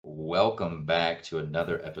welcome back to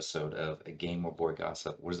another episode of A Game of Boy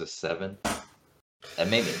Gossip. What is this, 7? That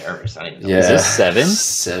made me nervous. I didn't even know. Yeah, Is this 7?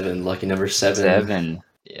 7, lucky number 7. 7.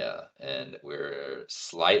 Yeah, and we're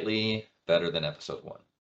slightly better than episode 1.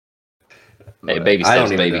 Hey, But baby I steps,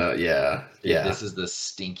 don't even baby. know. Yeah, Dude, yeah. This is the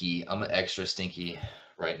stinky. I'm extra stinky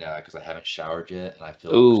right now because I haven't showered yet, and I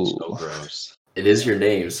feel Ooh. so gross. It is your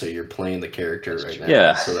name, so you're playing the character That's right true. now.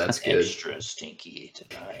 Yeah. So that's good. Extra stinky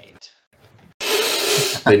tonight.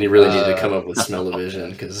 Then you really need to come up with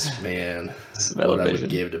smell-o-vision, because, man, what I Smell-o-vision. would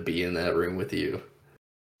give to be in that room with you.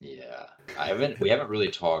 Yeah, we haven't really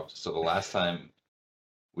talked. So the last time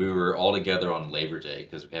we were all together on Labor Day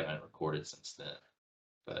because we haven't recorded since then.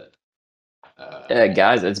 But Yeah,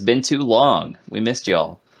 guys, it's been too long. We missed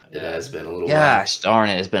y'all. It has been a little Gosh darn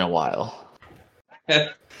it, it's been a while.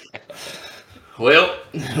 Well,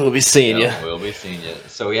 we'll be seeing you. We'll be seeing you.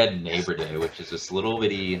 So we had Neighbor Day, which is this little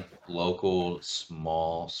bitty local,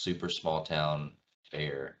 super small town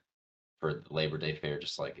fair for the Labor Day fair,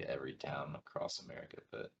 just like every town across America.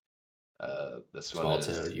 But this Small one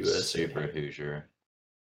town, is USA. super Hoosier.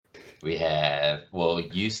 We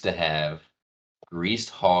used to have greased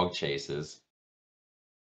hog chases.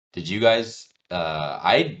 Did you guys?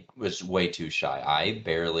 I was way too shy. I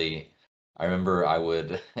remember I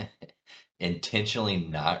would intentionally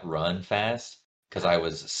not run fast because I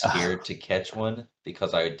was scared to catch one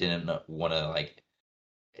because I didn't want to like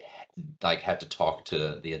have to talk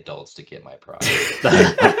to the adults to get my prize.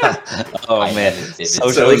 Oh I man, had this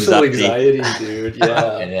vivid social anxiety. dude.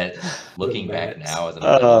 Yeah. And then looking back max. now as an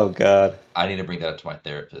Oh adult, god. I need to bring that up to my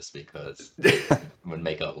therapist because it would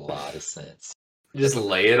make a lot of sense. Just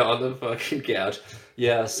laying on the fucking couch.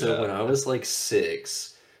 Yeah, so Yeah. when I was like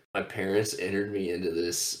 6, my parents entered me into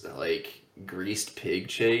this like greased pig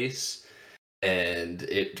chase, and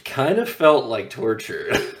it kind of felt like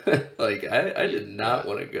torture. Like I did not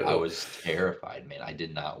want to go. I was terrified, man. I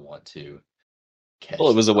did not want to catch. Well,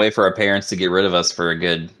 it was a way for our parents to get rid of us for a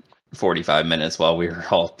good 45 minutes while we were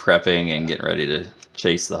all prepping and getting ready to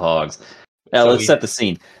chase the hogs. Now, let's set the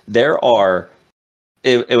scene.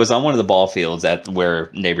 It was on one of the ball fields at where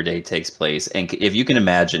Neighbor Day takes place. And if you can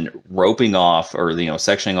imagine roping off or,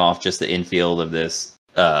 sectioning off just the infield of this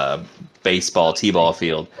baseball, T-ball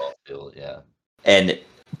field. Yeah. And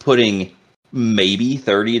putting maybe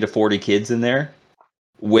 30 to 40 kids in there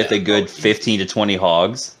with a good 15 to 20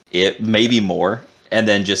 hogs, maybe more. And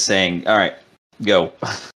then just saying, all right, go.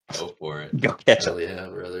 Go for it. Go catch Hell them. yeah,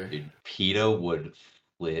 brother. Dude, PETA would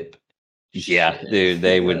flip. Yeah, shit. dude,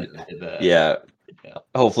 they would. Yeah.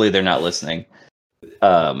 Hopefully they're not listening.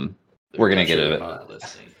 We're gonna get it. Not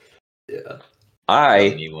listening. Yeah.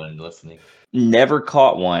 Anyone listening? Never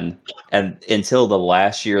caught one, and until the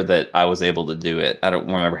last year that I was able to do it. I don't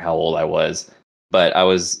remember how old I was, but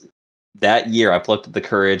that year I plucked up the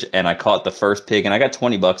courage and I caught the first pig, and I got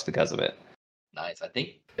 $20 because of it. Nice. I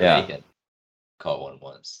think Yeah. Megan caught one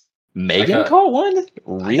once. Megan caught one?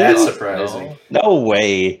 Really? That's surprising. No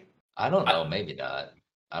way. I don't know. Maybe not.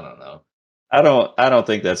 I don't know. I don't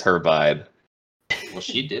think that's her vibe. Well,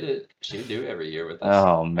 she did it. She would do it every year with us.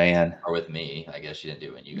 Oh man. Or with me. I guess she didn't do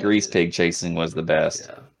it when you guys Grease did. pig chasing was the best.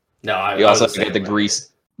 Yeah. No, You also get the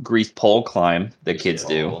grease pole climb that kids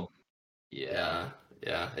do. Yeah.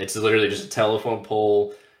 Yeah. It's literally just a telephone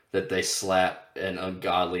pole that they slap an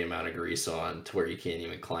ungodly amount of grease on to where you can't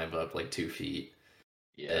even climb up like 2 feet.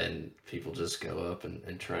 Yeah. And people just go up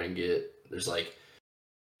and try and there's like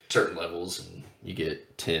certain levels, and you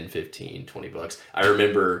get 10, 15, $20. I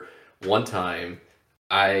remember one time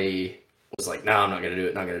I was like, no, I'm not going to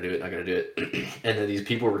do it. And then these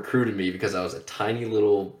people recruited me because I was a tiny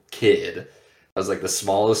little kid. I was like the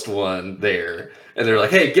smallest one there. And they're like,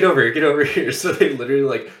 hey, get over here. So they literally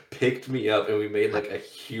like picked me up, and we made like a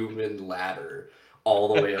human ladder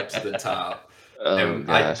all the way up to the top. And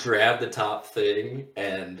I grabbed the top thing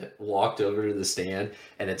and walked over to the stand.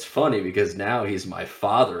 And it's funny because now he's my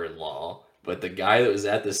father-in-law, but the guy that was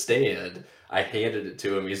at the stand, I handed it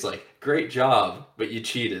to him. He's like, great job, but you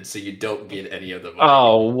cheated, so you don't get any of the money.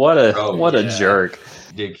 Oh, what a jerk.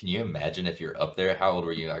 Dude, can you imagine if you're up there? How old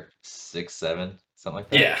were you? Like 6, 7? Something like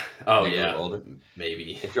that? Yeah. Oh, Maybe a yeah. little older?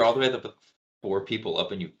 Maybe. If you're all the way up with 4 people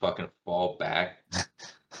up and you fucking fall back.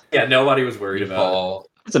 Yeah, nobody was worried about it.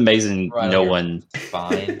 It's amazing no one...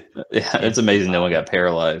 Fine. Yeah, it's amazing no one got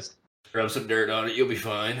paralyzed. Rub some dirt on it, you'll be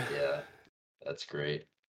fine. Yeah, that's great.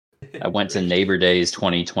 I went to Neighbor Days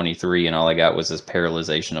 2023, and all I got was this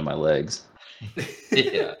paralyzation of my legs.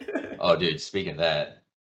 Yeah. Oh, dude, speaking of that,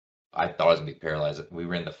 I thought I was going to be paralyzed. We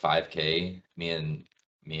ran the 5K, me and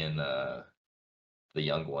the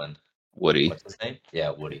young one. Woody. What's his name?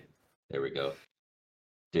 Yeah, Woody. There we go.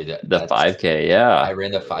 Dude, The that's 5K, I yeah.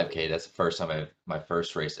 ran the 5K. That's the first time my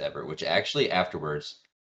first race ever, which actually afterwards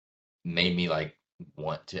made me like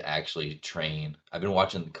want to actually train. I've been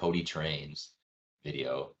watching Cody Trains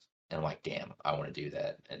video, and I'm like, damn, I want to do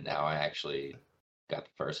that. And now I actually got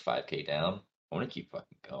the first 5K down. I want to keep fucking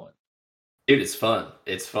going. Dude, it's fun.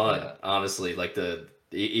 It's fun. Yeah. Honestly, like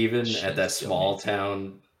even at Shin that still small needs it.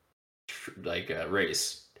 town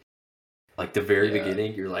race, like the very Yeah.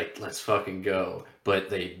 beginning, you're like, let's fucking go. But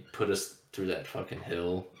they put us through that fucking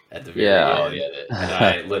hill at the very Yeah. Oh end, yeah, and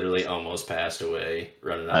I literally almost passed away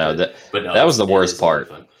running I up know it. that But no, that was the it worst is a lot of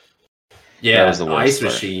part. fun. That was Yeah, the worst ice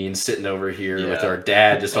part. machine sitting over here with Yeah. our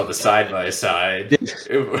dad just on the side by side.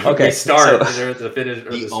 Okay, We start, so- and they're at the finish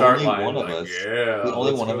or the the start only line. one of Like, us, yeah, the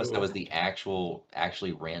only let's one of us go. that was the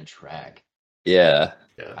actually ran track Yeah,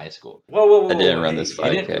 Yeah. high school. Whoa! I didn't run Hey, this You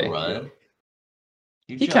didn't 5K. run.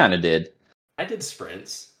 You He jumped. kind of did. I did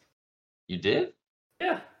sprints. You did?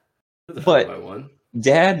 Yeah, for the But- 4x1.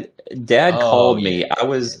 Dad Oh, called yeah, me. yeah, I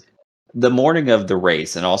was the morning of the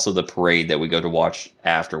race and also the parade that we go to watch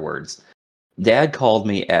afterwards. Dad called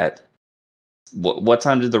me at what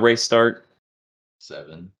time did the race start?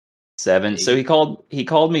 7. 7. So he called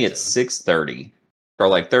me at 7. 6:30 or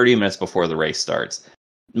like 30 minutes before the race starts.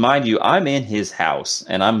 Mind you, I'm in his house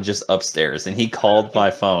and I'm just upstairs and he called my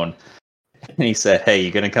phone and he said, "Hey, you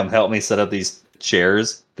going to come help me set up these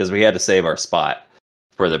chairs because we had to save our spot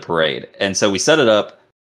for the parade." And so we set it up.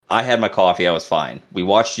 I had my coffee, I was fine. We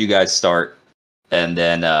watched you guys start and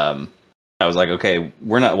then I was like, "Okay,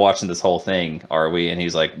 we're not watching this whole thing, are we?" And he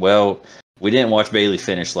was like, "Well, we didn't watch Bailey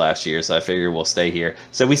finish last year, so I figured we'll stay here."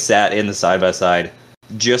 So we sat in the side by side,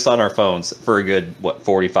 just on our phones for a good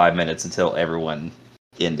 45 minutes until everyone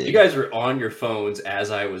ended. You guys were on your phones as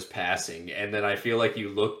I was passing, and then I feel like you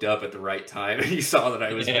looked up at the right time and you saw that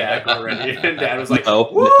I was back already, and Dad was like, No.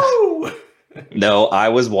 "Woo!" No, I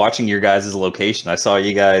was watching your guys' location. I saw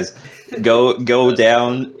you guys go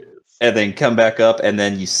down and then come back up, and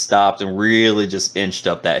then you stopped and really just inched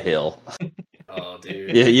up that hill. Oh,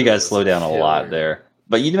 dude. Yeah, you that guys was slowed down a lot killer. there,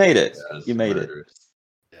 but you made it. That was You made it. murderous.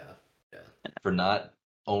 Yeah. For not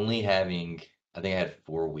only having, I think I had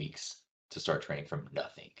 4 weeks to start training from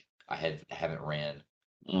nothing. I haven't ran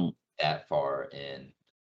Mm. that far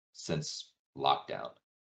since lockdown.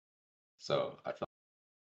 So I felt.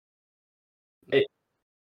 Hey.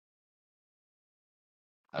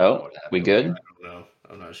 I don't know Oh, what happened. we good? I don't know.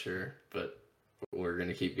 I'm not sure, but we're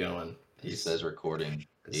gonna keep going. He says recording.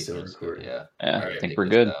 It's still 8 minutes. recording. Yeah. Yeah, All right, I think Take we're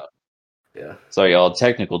this good. out. Yeah. Sorry, y'all,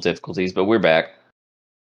 technical difficulties, but we're back.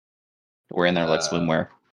 We're in there like swimwear.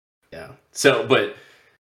 Yeah. So, but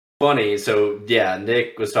funny. So, yeah,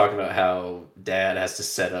 Nick was talking about how Dad has to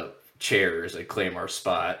set up chairs and claim our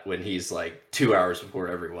spot when he's like 2 hours before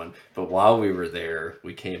everyone. But while we were there,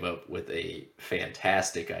 we came up with a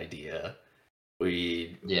fantastic idea.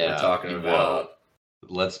 We were talking about.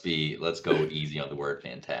 Let's go easy on the word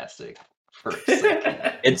fantastic for a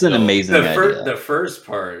second. It's an amazing idea. The first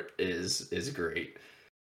part is great.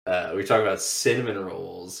 We talk about cinnamon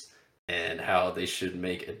rolls and how they should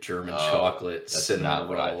make a German chocolate That's cinnamon not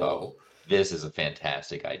what I roll. thought. This is a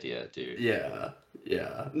fantastic idea, dude. Yeah.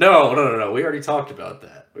 No. We already talked about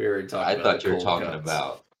that. I thought you were talking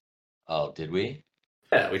about. Oh, did we?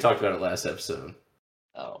 Yeah, we talked about it last episode.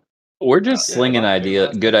 Oh, We're just Yeah, slinging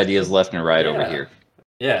last good ideas episode. left and right over Yeah. here.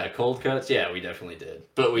 Yeah, cold cuts. Yeah, we definitely did.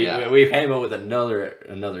 But we Yeah. we came up with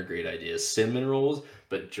another great idea: cinnamon rolls,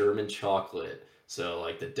 but German chocolate. So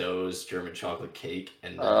like the dough's German chocolate cake,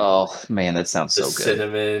 and then Oh man, that sounds the so good.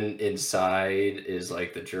 cinnamon inside is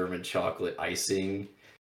like the German chocolate icing.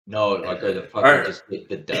 no, like the fucking Or- just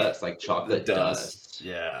the dust, like chocolate The dust.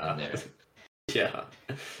 Yeah. in there. Yeah.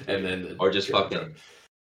 And then Or just German fucking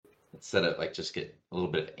instead of like just get a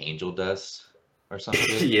little bit of angel dust or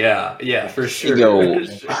something. Yeah, for sure. Yo.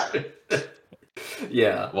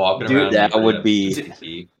 Yeah. Walking Dude, around. that looking would at be-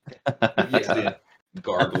 TV, Yeah.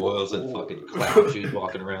 gargoyles and fucking clown shoes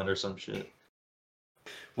walking around or some shit.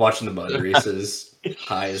 Watching the mud races,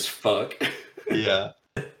 high as fuck. Yeah.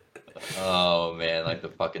 Oh man, like the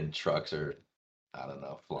fucking trucks are, I don't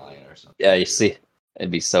know, flying or something. Yeah, you see,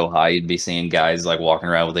 it'd be so high. You'd be seeing guys like walking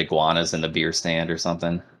around with iguanas in the beer stand or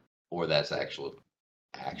something. Or that's actual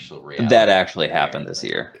reality. That actually happened this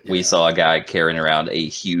year. We Yeah. saw a guy carrying around a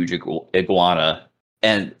huge iguana,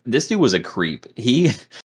 and this dude was a creep. He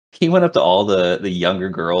went up to all the younger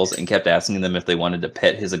girls and kept asking them if they wanted to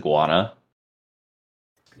pet his iguana.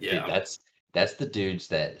 Dude, Yeah. that's the dudes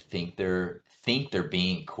that think they're think they're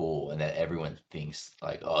being cool and that everyone thinks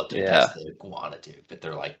like, oh, dude, Yeah. that's the iguana dude. But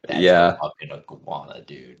they're like, that's Yeah. the fucking iguana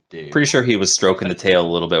dude. Pretty sure he was stroking the tail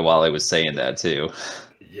a little bit while he was saying that too.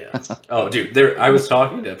 Yeah. Oh, dude, I was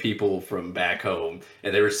talking to people from back home,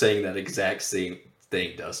 and they were saying that exact same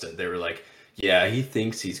thing, Dustin. They were like, yeah, he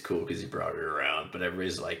thinks he's cool because he brought it around, but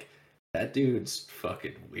everybody's like, that dude's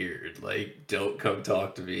fucking weird. Like, don't come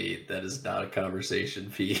talk to me. That is not a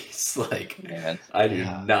conversation piece. Like, Man. I do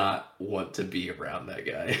not want to be around that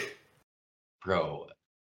guy. Bro.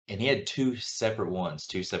 And he had two separate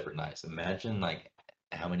nights. Imagine like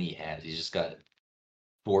how many he has. He's just got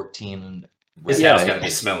 14. His Yeah, house gotta be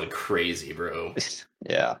smelling crazy, bro.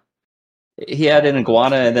 Yeah. He had an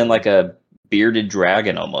iguana and then like a bearded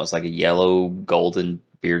dragon almost, like a yellow golden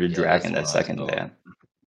bearded dragon that second van.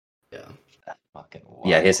 Yeah. Fucking wild.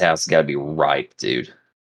 Yeah, his house has got to be ripe, dude.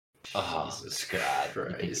 Oh, Jesus God.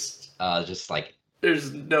 Christ. Just like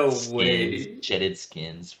There's no way. Shedded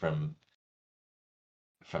skins from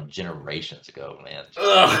generations ago, man.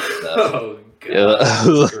 Oh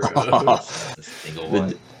God. Single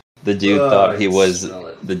one. The dude thought he was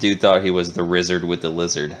the Rizzard with the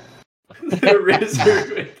lizard. The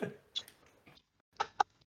Rizzard with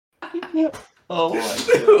Oh my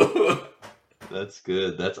God. That's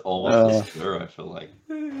good. That's almost a slur, I feel like.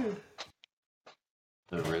 The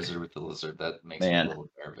Rizzard with the lizard. That makes me a little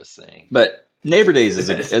nervous saying. But Neighbor Days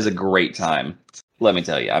is a great time. Let me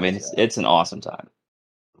tell you. I mean, it's an awesome time.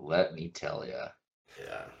 Let me tell you.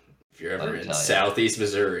 Yeah. If you're ever in Southeast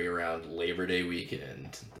Missouri around Labor Day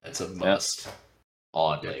weekend, that's a must.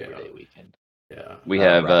 On Labor Day weekend. Yeah. We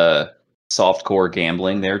have softcore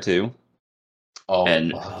gambling there too. Oh,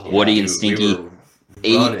 and Woody and Stinky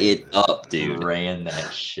ate it up, dude. Ran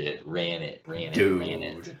that shit. Ran it.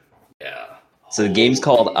 Yeah. So the game's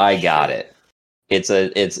called I Got It. It's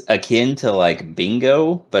akin to like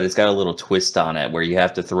bingo, but it's got a little twist on it where you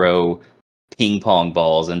have to throw ping pong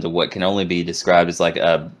balls into what can only be described as like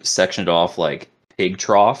a sectioned off like pig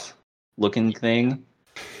trough looking thing.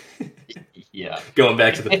 Yeah. Going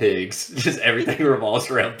back to the pigs. Just everything revolves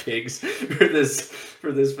around pigs for this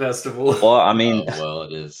festival. Well, I mean,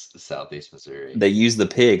 it is Southeast Missouri. They use the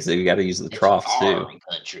pigs. They got to use the troughs too.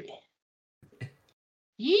 Country.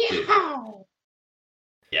 Yeah.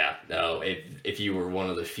 Yeah, no, if you were one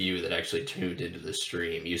of the few that actually tuned into the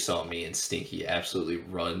stream, you saw me and Stinky absolutely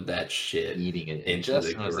run that shit. Eating it. Into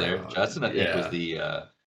Justin the was there. Justin, I think, was the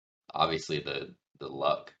obviously the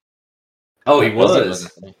luck. Oh, he was.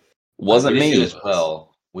 Wasn't me as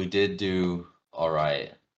well. We did do all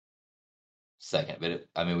right. Second, but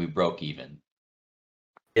we broke even.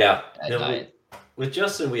 Yeah. At night. With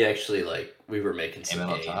Justin, we actually we were making some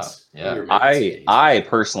gains. Yeah. I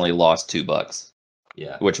personally lost $2.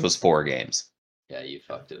 Yeah. Which was 4 games. Yeah, you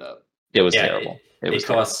fucked it up. It was terrible. It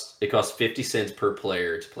costs 50 cents per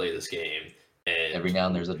player to play this game, and every now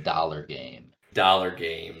and there's a dollar game. Dollar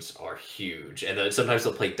games are huge, and then sometimes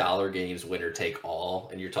they'll play dollar games, winner take all,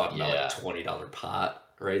 and you're talking about like a $20 pot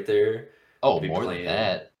right there. Oh, more than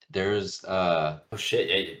that. There's oh shit,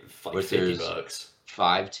 yeah, like $50.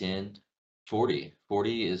 5, 10, 40.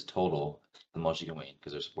 40 is total the most you can win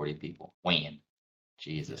because there's 40 people. Win.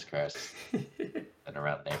 Jesus Christ. And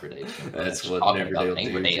around Neighbor Day. That's what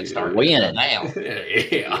Neighbor Day is starting winning now.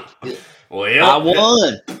 Yeah. Well, I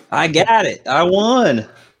won. I got it. I won.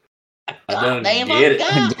 I done get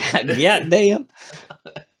it. God damn.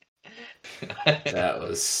 That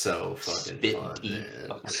was so fucking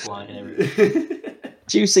fun, man.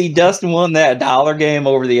 Did you see Dustin won that dollar game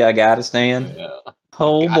over the I Gotta Stand? Yeah.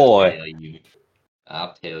 Oh boy.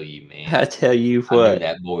 I'll tell you, man. I tell you what. I knew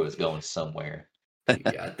that boy was going somewhere. You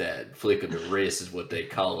got that flick of the wrist is what they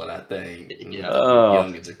call it, I think. Yeah.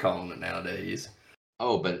 Youngins are calling it nowadays.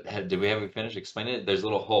 Oh, but did we haven't finished explaining it? There's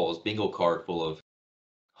little holes, bingo card full of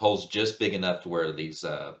holes just big enough to where these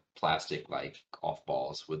plastic like golf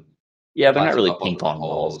balls with. Yeah, they're not really ping pong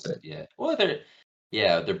balls. But... Yeah. Well, they're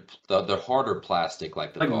harder plastic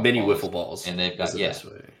like the like golf mini balls. wiffle balls. And they've got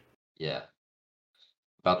yeah,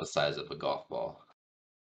 about the size of a golf ball.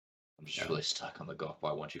 I'm just really stuck on the golf ball.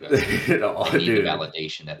 I want you guys to need the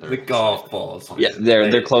validation that they're the golf balls. Yeah,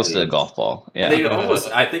 they're close to a golf ball. Yeah, they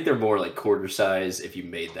I think they're more like quarter size if you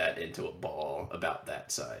made that into a ball about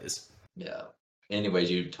that size. Yeah. Anyways,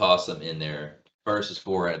 you toss them in there. First is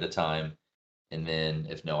 4 at a time, and then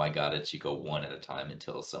if no, I got it, you go 1 at a time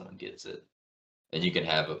until someone gets it, and you can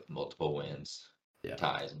have multiple wins,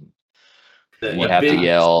 ties. You have to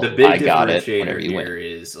yell, The big "I got it!" whenever differentiator you here win.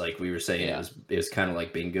 is like we were saying, Yeah. it was kind of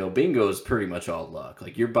like bingo. Bingo is pretty much all luck.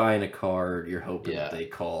 Like you're buying a card, you're hoping Yeah. that they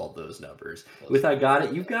call those numbers. Those With I got it,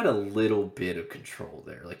 numbers, you've got a little bit of control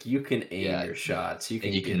there. Like you can aim Yeah, your shots, you can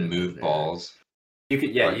and you get can them in move there. balls You can,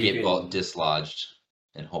 or you get can, ball dislodged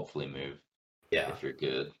and hopefully move yeah. if you're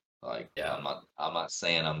good. Like Yeah. I'm not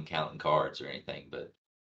saying I'm counting cards or anything, but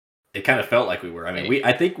It kind of felt like we were. I mean, hey,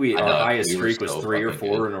 I think I our know, highest we were streak was so 3 or fucking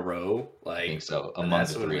 4 good. in a row. I Like, think so. and Among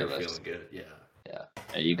that's the when three we of were us. feeling good. Yeah.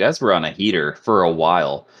 You guys were on a heater for a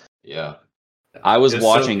while. Yeah. I was It so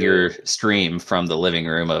watching your good. stream from the living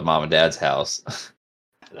room of Mom and Dad's house,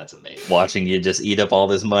 That's amazing. watching you just eat up all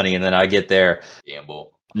this money, and then I get there,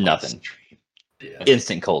 Gamble. nothing. Stream. Yeah.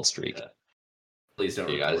 Instant cold streak. Yeah. Please don't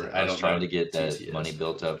Dude, report. I was don't trying know to get that TCS. money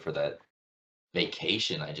built up for that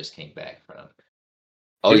vacation I just came back from.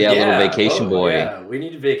 Oh Dude, yeah, little vacation boy. Yeah, we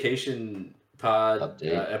need a vacation pod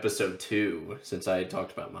Update. episode 2 since I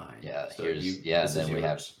talked about mine. Yeah, So and then we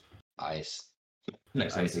have ice.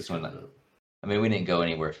 Next Ice week, is coming up. I mean, we didn't go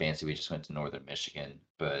anywhere fancy. We just went to northern Michigan.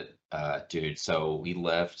 But, dude, so we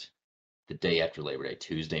left the day after Labor Day,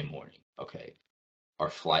 Tuesday morning. Okay. Our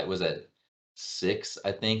flight was at 6,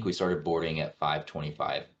 I think. We started boarding at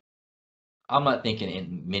 5:25. I'm not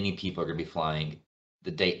thinking many people are going to be flying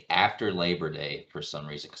the day after Labor Day for some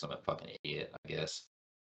reason because I'm a fucking idiot, I guess.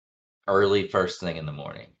 Early first thing in the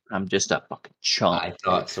morning. I'm just a fucking chump. I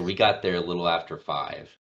thought so. We got there a little after 5,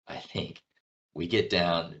 I think. We get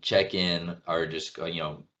down, check in, or just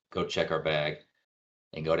go, go check our bag,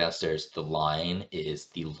 and go downstairs. The line is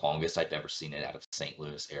the longest I've ever seen it out of St.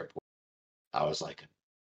 Louis Airport. I was like,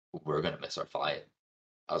 we're gonna miss our flight.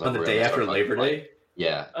 I was like, On the we're gonna day miss our after fucking Labor flight. Day?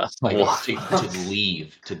 Yeah, What? to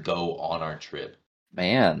leave to go on our trip.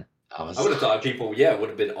 Man, I would have thought people, would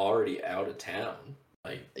have been already out of town.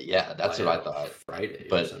 Like, yeah, that's what I thought. Friday or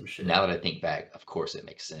But some shit. now that I think back, of course it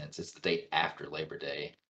makes sense. It's the day after Labor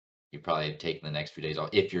Day. You probably take the next few days off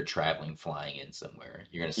if you're traveling, flying in somewhere.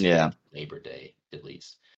 You're gonna spend Labor Day at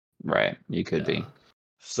least. right? You could be.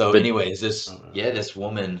 So, But- anyways, this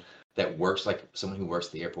woman that works like someone who works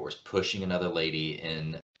at the airport was pushing another lady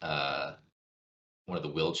in one of the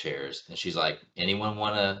wheelchairs, and she's like, "Anyone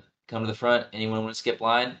want to come to the front? Anyone want to skip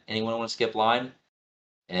line? Anyone want to skip line?"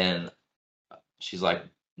 And she's like,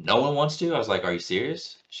 "No one wants to." I was like, "Are you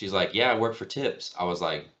serious?" She's like, "Yeah, I work for tips." I was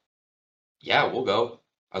like, "Yeah, we'll go."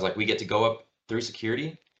 I was like, "We get to go up through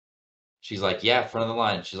security?" She's like, "Yeah, front of the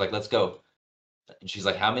line." She's like, "Let's go." And she's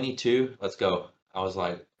like, "How many? 2? Let's go." I was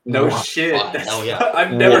like, No What? shit. Hell yeah.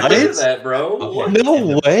 I've never What? heard of that, bro. Okay.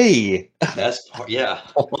 No way. Best part, yeah.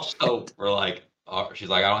 So we're like, she's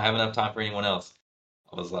like, "I don't have enough time for anyone else."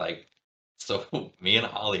 I was like, so me and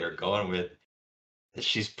Holly are going with,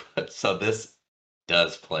 so this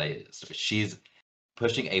does play. So she's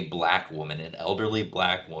pushing a black woman, an elderly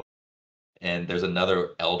black woman, and there's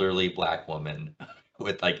another elderly black woman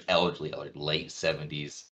with like elderly, like late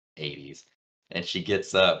 70s, 80s. And she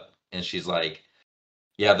gets up and she's like,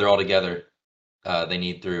 "Yeah, they're all together. They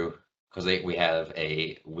need through because we have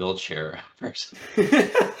a wheelchair person."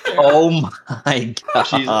 Oh my god.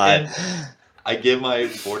 She's in. I give my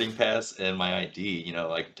boarding pass and my ID,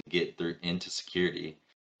 like to get through into security.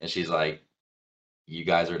 And she's like, "You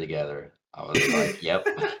guys are together." I was like, "Yep."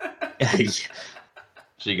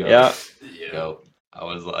 She goes, Yeah. "Go." I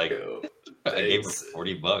was like, Go. I gave her Thanks.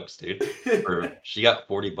 $40, dude. She got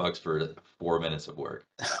 $40 for 4 minutes of work.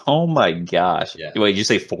 Oh my gosh. Yeah. Wait, did you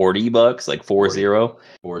say $40? Like 40?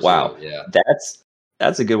 40, Wow. yeah.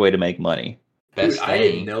 That's a good way to make money. Dude, Best I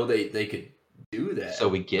didn't thing. know they could do that. So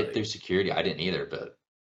we get through security. I didn't either, but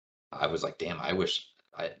I was like, damn, I wish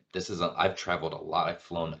I've traveled a lot. I've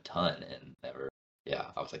flown a ton and never, yeah,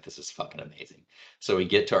 I was like, this is fucking amazing. So we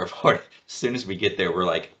get to our party. As soon as we get there, we're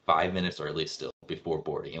like 5 minutes early still before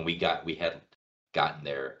boarding. And we had gotten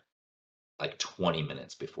there like 20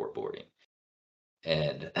 minutes before boarding.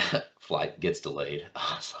 And flight gets delayed.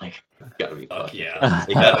 I was like, gotta be Fuck fucking yeah.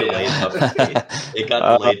 kidding. It got delayed. It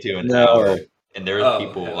got delayed to an hour. And there were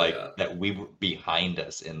people hell like yeah. that we were behind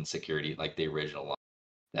us in security, like the original line,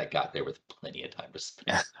 that got there with plenty of time to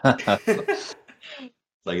spend.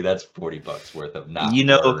 Like that's $40 worth of not worrying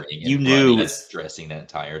and running and stressing that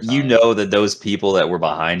entire time. You know that those people that were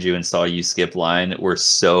behind you and saw you skip line were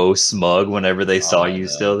so smug whenever they saw you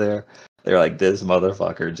still there. They're like, this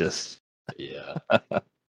motherfucker just Yeah.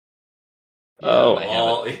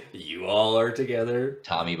 You all are together.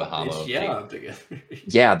 Tommy Bahama. Yeah, I'm together.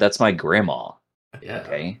 Yeah, that's my grandma. Yeah.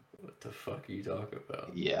 Okay. What the fuck are you talking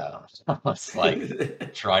about? Yeah. I was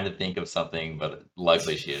like trying to think of something, but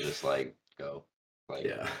luckily she was just like, go. Like,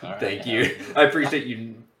 Yeah, all right, thank you. I appreciate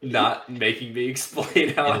you not making me explain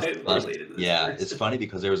how And I it's funny, related to this yeah, person. it's funny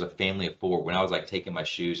because there was a family of four. When I was like taking my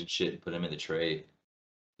shoes and shit and put them in the tray,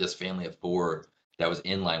 this family of four that was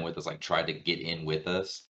in line with us like tried to get in with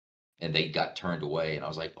us, and they got turned away. And I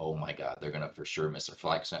was like, oh my god, they're gonna for sure miss their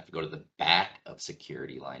flight. So I have to go to the back of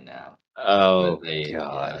security line now. But Oh they, yeah,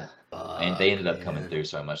 God. and they Fuck, ended up coming man. through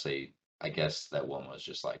so much they, I guess that one was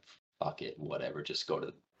just like, fuck it, whatever, just go to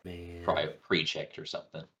the Man. probably pre-checked or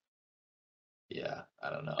something. Yeah, I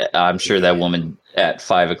don't know. I'm sure that Damn. woman at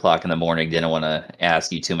 5 o'clock in the morning didn't want to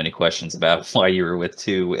ask you too many questions about why you were with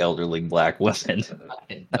two elderly black women.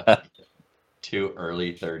 I know. Two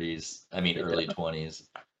early 30s, I mean Yeah. early 20s,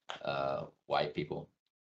 white people.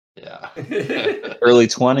 Yeah. Early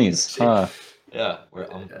 20s, huh? Yeah,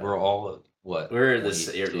 we're all what? We're the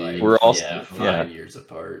same, 22, We're all- yeah, 23? yeah. 5 years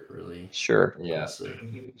apart, really. Sure. Yeah.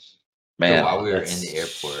 Honestly. So Man. while we were in That's- the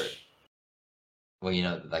airport, well, you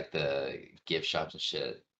know, like the gift shops and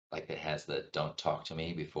shit, like it has the "Don't talk to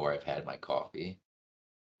me before I've had my coffee."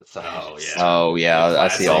 It's like, Oh yeah. Oh yeah, The I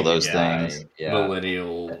see all classic, those yeah, things. Yeah,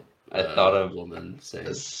 millennial I thought of woman saying.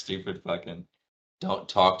 a stupid fucking "Don't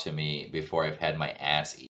talk to me before I've had my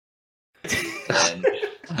ass eaten." And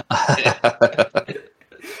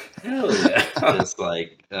Hell yeah. just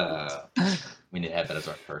like we need to have that as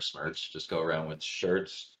our first merch. Just go around with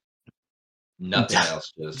shirts, nothing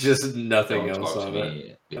else. Just nothing don't else talk to on me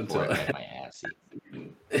it before until I've had my ass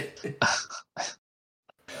eaten.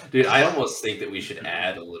 Dude, I almost think that we should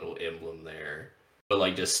add a little emblem there, but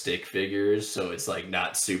like just stick figures, so it's like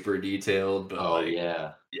not super detailed, but Oh like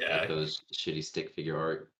yeah, yeah, like those shitty stick figure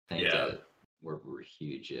art things Yeah. that were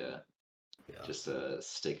huge. Yeah, Yeah. just a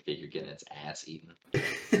stick figure getting its ass eaten.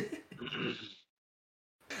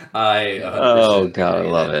 I 100% Oh, God, I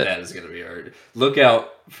agree love that it. that is gonna be hard. Look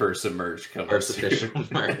out for some merch coming First soon. official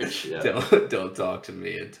merch, yeah. Don't talk to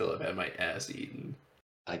me until I've had my ass eaten.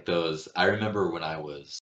 Like those. I remember when I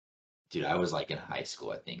was, dude, I was like in high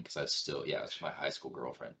school, I think, because I was still, yeah, it was my high school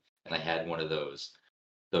girlfriend, and I had one of those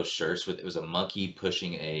shirts with it was a monkey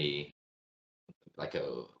pushing a like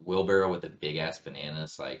a wheelbarrow with a big ass banana.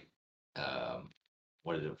 It's like,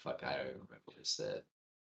 what did the fuck I don't remember what it said.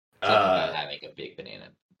 Something about having a big banana.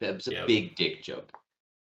 That was a Yep. big dick joke,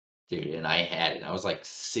 dude. And I had it. I was like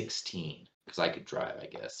 16 because I could drive, I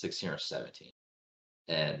guess, 16 or 17.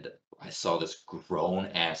 And I saw this grown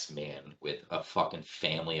ass man with a fucking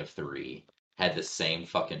family of three had the same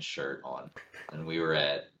fucking shirt on, and we were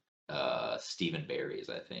at Stephen Barry's,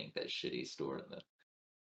 I think, that shitty store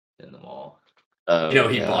in the mall. Oh, You know,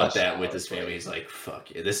 he gosh. bought that with I his was family. like- He's like, "Fuck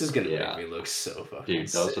yeah, this is gonna Yeah. make me look so fucking Dude,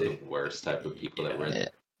 those are the sick." worst type of people that wear Yeah.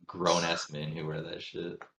 grown ass men who wear that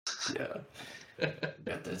shit. Yeah,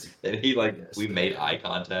 got this. And he like Yes, we made man. eye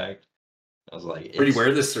contact. I was like, Did he "It's-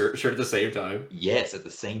 wear this shirt at the same time? Yes, at the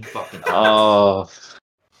same fucking time. Oh,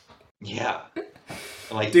 Yeah.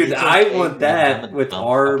 I'm like, Dude, it's I okay want for that dumb- with dumb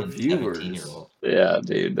our fucking viewers. 17-year-old. yeah,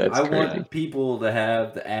 dude, that's I crazy. want people to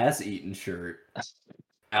have the ass eaten shirt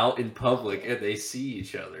out in public and they see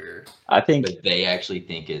each other. I think But they actually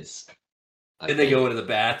think it's a And they thing. go into the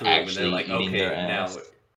bathroom and they're Actually like, eating okay, their now ass.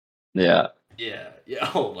 yeah.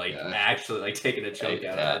 yeah, oh, like Yeah. actually like taking a chunk Like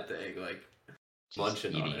out that. of that thing, like Just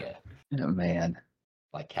munching on eating it. Oh, man.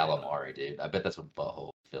 like calamari, dude. I bet that's what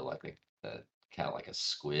butthole feel like kind of like a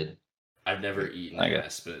squid. I've never eaten I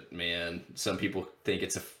ass, but man, some people think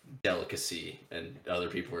it's a delicacy, and other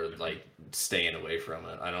people are like staying away from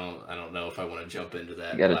it. I don't know if I want to jump into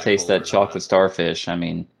that. You got to black taste hole that or chocolate starfish. I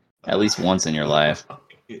mean, at least once in your life. not.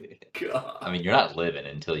 God. I mean, you're not living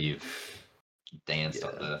until you've danced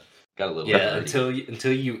on the. Got a little Yeah, dirty.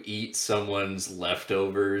 until you eat someone's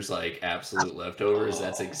leftovers, like absolute leftovers,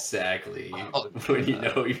 that's exactly when you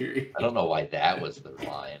know you're eating. I don't know why that was the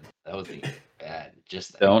line. That was the bad.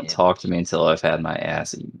 Just the Don't hint. talk to me until I've had my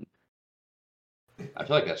ass eaten. I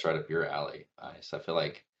feel like that's right up your alley, Ice. I feel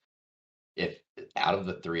like if out of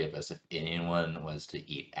the three of us, if anyone was to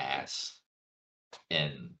eat ass,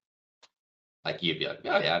 and like you'd be like,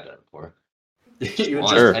 oh yeah, I've done it before. You would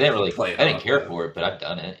Once. Sure. I didn't really, play it I didn't off, care yeah. for it, but I've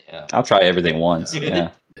done it. Yeah. I'll try everything once. Yeah.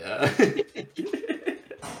 Yeah.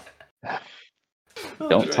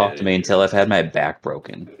 Don't talk to me until I've had my back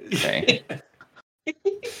broken. Okay.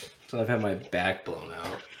 So I've had my back blown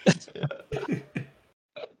out.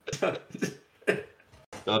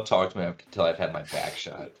 Don't talk to me until I've had my back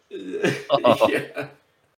shot. Yeah.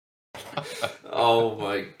 Oh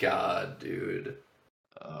my god, dude.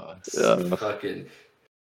 Fucking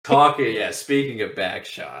talking. Yeah, speaking of back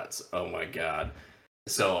shots. Oh my god.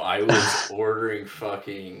 So I was ordering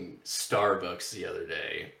fucking Starbucks the other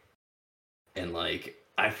day, and like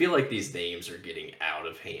I feel like these names are getting out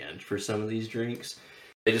of hand for some of these drinks.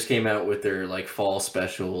 They just came out with their like fall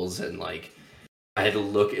specials, and like I had to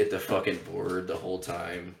look at the fucking board the whole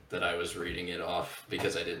time that I was reading it off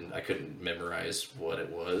because I couldn't memorize what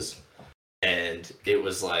it was. And it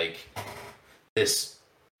was like this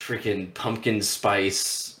freaking pumpkin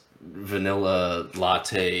spice vanilla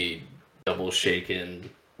latte, double shaken,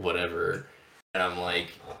 whatever. And I'm like,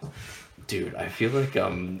 dude, I feel like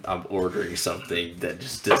I'm ordering something that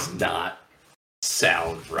just does not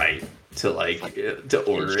sound right to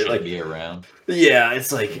order it. Like, be around. yeah,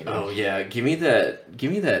 it's like, oh yeah, give me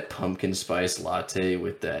that pumpkin spice latte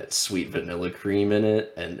with that sweet vanilla cream in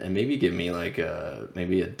it, and maybe give me like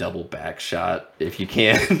maybe a double back shot if you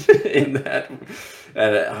can in that.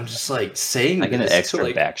 And I'm just like saying, I get an this extra to,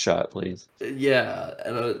 like, back shot, please. yeah,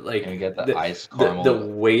 and like And we get the ice the caramel.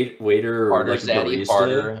 waiter or like Carter's Daddy barista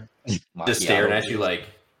Carter. just staring at you like,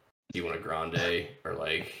 do you want a grande? Or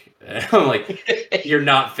like, I'm like, you're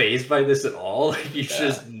not phased by this at all. Like, you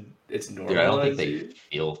just, it's normal. Dude, I don't think they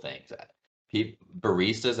feel things.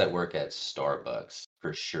 Baristas that work at Starbucks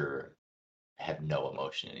for sure have no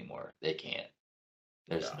emotion anymore. They can't.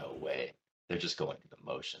 There's no way. They're just going through the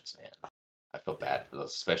motions, man. I feel bad for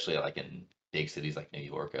those, especially like in big cities like New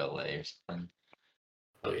York, LA, or something.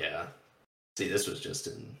 Oh yeah. See, this was just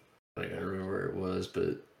in, I don't remember where it was,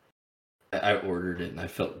 but I ordered it and I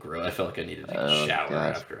felt gross. I felt like I needed to take a shower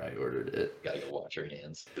after I ordered it. Gotta go wash your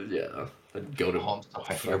hands. Yeah, I'd go to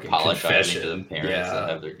You're apologizing to the parents that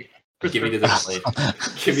have their. Give me to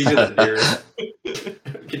the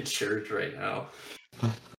nearest church right now.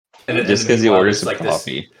 And just because he orders some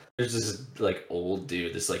coffee. There's this like old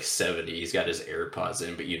dude, this like 70. He's got his AirPods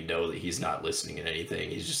in, but you know that he's not listening to anything.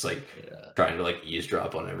 He's just like trying to like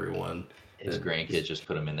eavesdrop on everyone. His grandkids just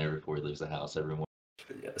put him in there before he leaves the house. Everyone.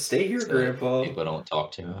 Yeah, stay here, Grandpa. People don't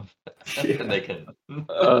talk to him. And they can.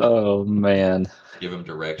 Oh man. Give him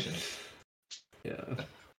directions. Yeah.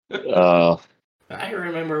 Oh. I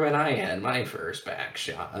remember when I had my first back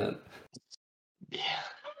shot. Yeah.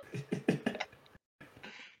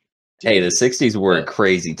 Hey, the 60s were a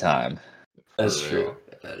crazy time. That's true.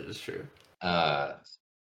 That is true.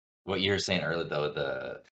 What you were saying earlier,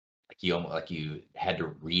 though, you had to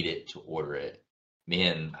read it to order it. Me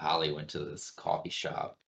and Holly went to this coffee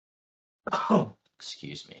shop. Oh,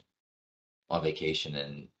 excuse me. On vacation,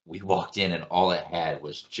 and we walked in, and all it had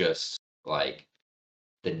was just like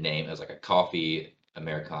the name. It was like a coffee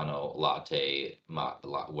Americano latte,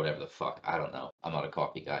 whatever the fuck. I don't know. I'm not a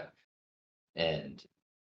coffee guy. And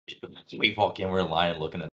we walk in, we're in line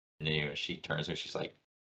looking at the menu, and she turns to me, she's like,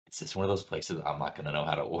 "Is this one of those places I'm not gonna know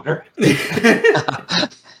how to order?"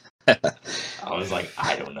 I was like,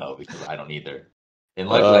 I don't know, because I don't either. And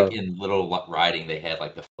like in little writing, they had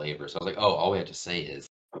like the flavors. So I was like, oh, all we have to say is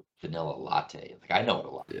vanilla latte. Like, I know what a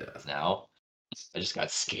latte is now. I just got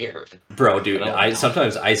scared. Bro, dude,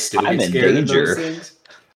 sometimes I still get scared of those things.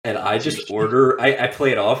 And I just order, I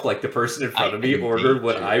play it off like the person in front of me ordered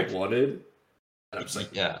what I wanted. And I'm just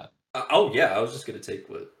like, yeah. Oh, yeah, I was just going to take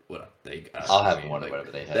what they got. I'll have one of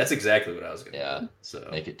whatever they have. That's exactly what I was going to do. So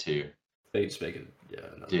make it two. They just make it,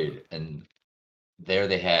 Dude, and there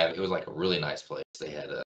they have, it was like a really nice place. They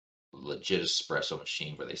had a legit espresso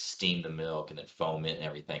machine where they steam the milk and then foam it and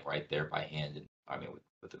everything right there by hand. And I mean,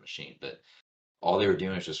 with the machine. But all they were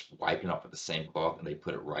doing was just wiping off with the same cloth, and they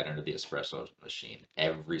put it right under the espresso machine.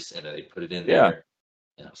 And they put it in there.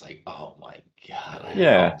 And I was like, oh my God.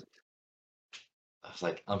 I was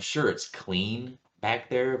like, I'm sure it's clean back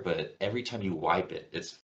there, but every time you wipe it,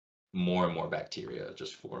 it's more and more bacteria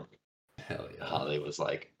just forming. Hell yeah. Holly was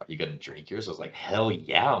like, are you going to drink yours? I was like, hell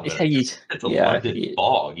yeah. I'm gonna. It's a London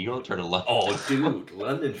fog. You don't turn to London. Oh, dude.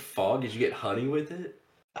 London fog? Did you get honey with it?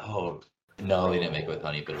 Oh, no, they didn't make it with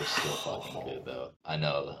honey, but it was still fucking good, though. I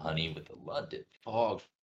know, the honey with the London fog.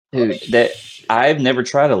 Dude, I've never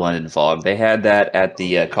tried a London fog. They had that at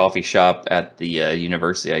the coffee shop at the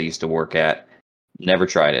university I used to work at. Never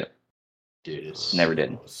tried it. Dude, it's never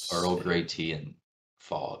did. Earl Grey tea and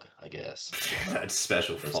fog, I guess. That's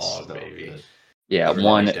special fog, so baby. Good. Yeah,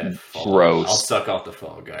 one gross. I'll suck off the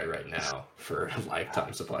fog guy right now for a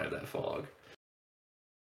lifetime supply of that fog.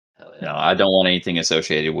 Hell yeah. No, I don't want anything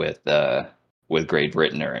associated with Great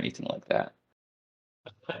Britain or anything like that.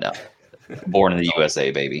 No. Born in the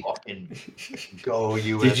USA, baby. Fucking go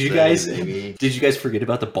USA, Did you guys forget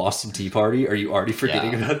about the Boston Tea Party? Are you already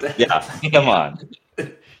forgetting about that? Yeah, come on.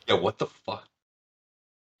 Yeah, what the fuck?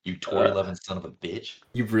 You Tory 11 son of a bitch.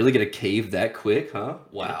 You really gonna cave that quick, huh?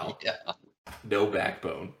 Wow. Yeah. No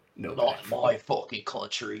backbone. Not my fucking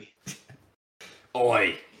country.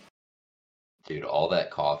 Oi. Dude, all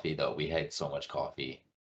that coffee, though, we had so much coffee.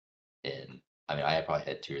 And I mean, I probably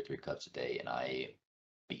had 2 or 3 cups a day, and I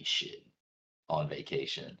be shit on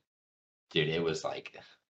vacation. Dude, it was like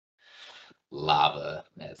lava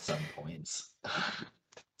at some points.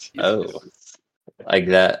 Oh, like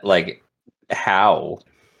that, like how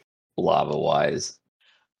lava wise?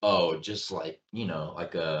 Oh, just like,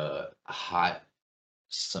 like a hot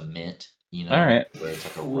cement, All right. where it's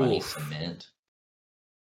like a runny Oof. cement.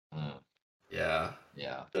 Mm, Yeah.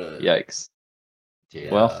 yeah, Yikes.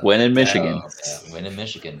 dude. Well, when in Michigan. Yeah, when in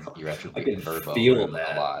Michigan, you're actually I getting can verbo feel a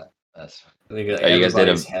that. lot. That's I think Oh, you guys did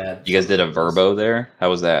everybody's had. you guys did a some of those. verbo there? How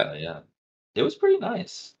was that? yeah. It was pretty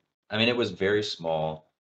nice. I mean, it was very small.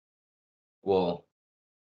 Well,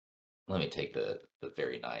 let me take the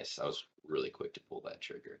very nice. I was really quick to pull that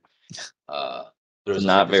trigger. But it was It's just like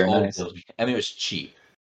not this very old nice. building. I mean, it was cheap,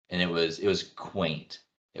 and it was quaint.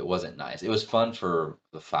 It wasn't nice. It was fun for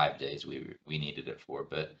the 5 days we needed it for.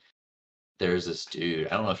 But there's this dude.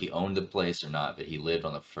 I don't know if he owned the place or not, but he lived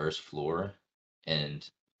on the first floor, and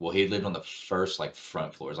well, he lived on the first like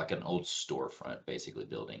front floor. It's like an old storefront, basically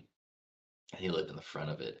building. And he lived in the front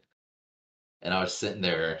of it. And I was sitting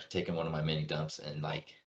there taking one of my mini dumps, and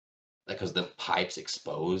like because the pipe's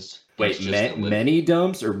exposed. And Wait, it's just a many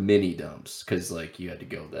dumps or mini dumps? Because like you had to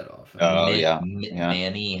go that often. Oh, yeah. Yeah.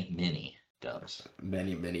 many dumps,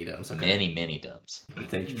 Many dumps. Okay. many dumps,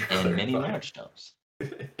 Thank you for and many clarifying. large dumps.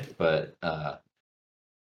 But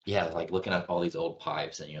yeah, like looking at all these old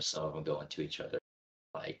pipes, and some of them go into each other.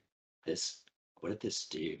 Like this, what did this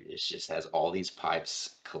do? It just has all these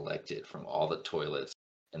pipes collected from all the toilets,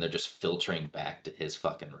 and they're just filtering back to his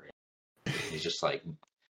fucking room. He's just like,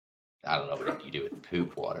 I don't know what you do with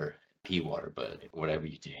poop water, pee water, but whatever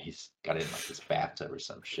you do, he's got it in like his bathtub or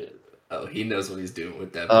some shit. Oh, he knows what he's doing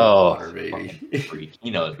with that Oh, water, baby. Fucking freak. He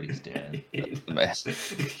knows what he's doing.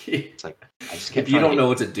 It's like I just kept If you trying don't to know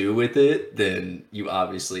what to do with it, then you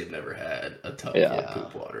obviously have never had a tub full Yeah. of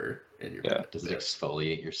poop water in your Yeah. Does it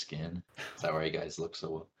exfoliate your skin? Is that why you guys look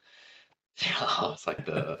so? Yeah, it's like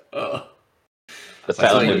the Oh, The That's why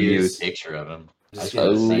fountain you of use- youth. picture of him. I just just get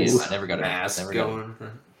wanted a to see nice it. I never got a mask never got. going.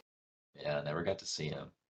 Yeah, I never got to see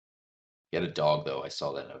him. He had a dog though. I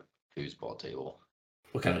saw that in a foosball table.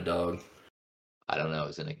 What kind of dog? I don't know. It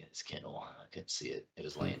was in his kennel. I couldn't see it. It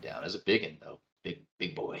was laying down. It was a big one though.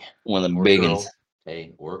 Big boy. One of them Or big girl. uns.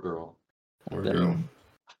 Hey, or a girl. Or Them girl?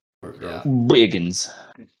 Or girl? Yeah. Big uns.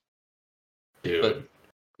 Dude. But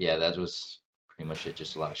yeah, that was pretty much it.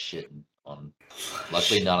 Just a lot of shit on.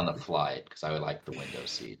 Luckily, not on the flight because I would like the window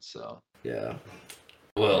seat. So Yeah.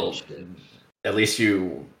 Well, shit. at least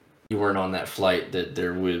you weren't on that flight that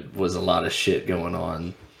there was a lot of shit going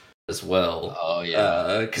on as well. Oh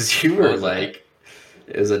yeah. Because you What were was that? like,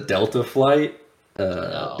 it was a Delta flight.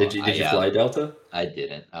 No, did you yeah. fly Delta? I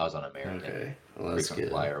didn't. I was on American. Okay, well, that's Frequent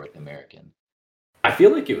good. flyer with American. I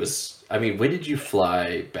feel like it was. I mean, when did you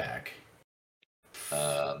fly back?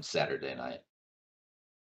 Saturday night.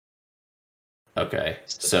 Okay,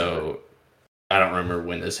 so I don't remember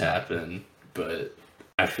when this happened, but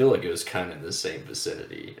I feel like it was kind of in the same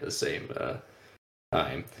vicinity, the same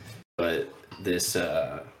time. But this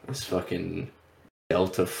fucking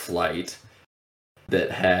Delta flight that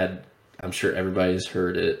had, I'm sure everybody's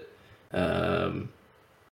heard it, a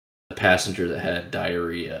passenger that had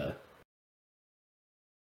diarrhea.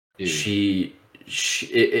 Dude.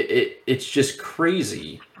 It's just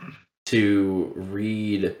crazy to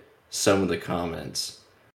read some of the comments.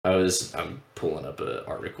 I'm pulling up an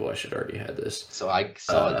article. I should already have this. So I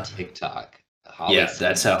saw a TikTok. Holly yeah, sent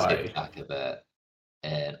that's me a how TikTok of that,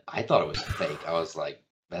 and I thought it was fake. I was like,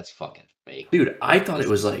 "That's fucking fake, Dude, I thought This it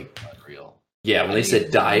was is like, unreal." yeah, when I they think said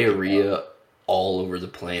it's making diarrhea all over the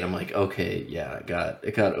plane, I'm like, okay, yeah, it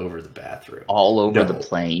got over the bathroom. All over the No.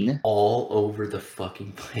 plane. All over the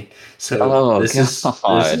fucking plane. So Oh, this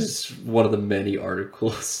God. is one of the many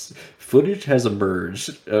articles. Footage has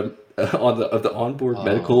emerged of the onboard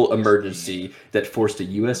medical emergency that forced a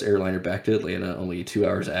U.S. airliner back to Atlanta only 2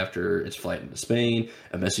 hours after its flight into Spain.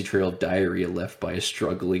 A messy trail of diarrhea left by a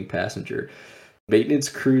struggling passenger. Maintenance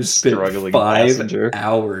crews spent Struggling 5 passenger.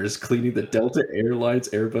 hours cleaning the Delta Airlines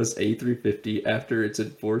Airbus A350 after its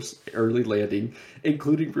enforced early landing,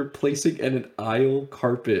 including replacing an aisle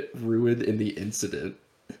carpet ruined in the incident.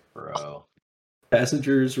 Bro.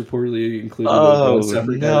 Passengers reportedly including Oh, those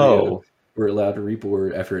suffering diarrhea no. were allowed to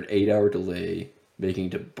reboard after an 8-hour delay, making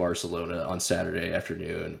it to Barcelona on Saturday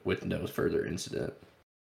afternoon with no further incident.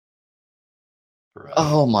 Bro.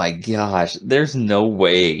 Oh, my gosh. There's no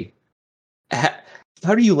way.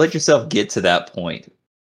 How do you let yourself get to that point?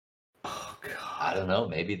 Oh God! I don't know.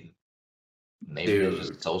 Maybe Dude. there's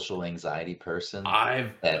just a social anxiety person I've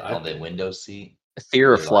on the window seat.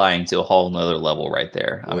 Fear of You're like, flying to a whole nother level right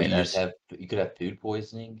there. I or mean, you just that's you could have food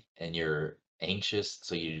poisoning and you're anxious,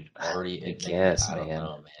 so you already I it make me. guess, I don't man.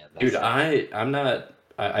 know, man. Dude, That's I'm not.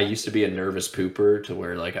 I used to be a nervous pooper to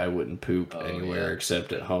where like I wouldn't poop oh anywhere yeah,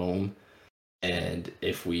 except at home. And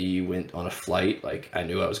if we went on a flight, like I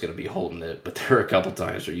knew I was going to be holding it, but there were a couple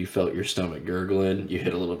times where you felt your stomach gurgling, you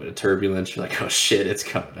hit a little bit of turbulence, you're like, oh shit, it's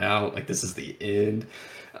coming out, like this is the end.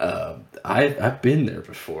 I've been there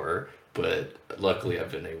before, but luckily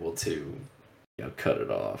I've been able to, cut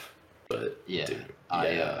it off. But yeah. dude,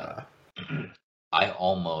 I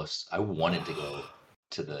I wanted to go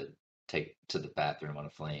to the bathroom on a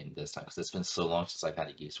plane this time because it's been so long since I've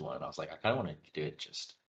had to use one. And I was like, I kind of want to do it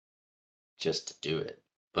just to do it.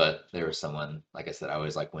 But there was someone, like I said, I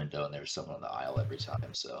always like window, and there was someone on the aisle every time.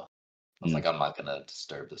 So I was Mm. like, I'm not gonna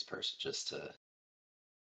disturb this person just to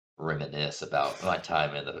reminisce about my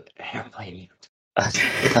time in the airplane.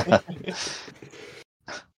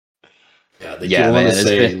 yeah, they Yeah, go on to man, it's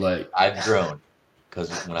say been like, I've grown because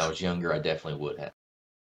when I was younger, I definitely would have.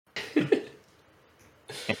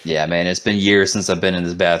 yeah, man, it's been years since I've been in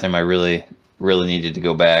this bathroom. I really, really needed to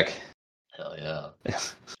go back. Hell yeah,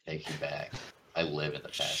 take you back. I live in the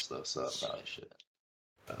past though, so I probably should.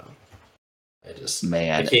 I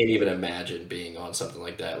Man, can't even imagine being on something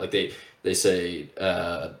like that. Like they say,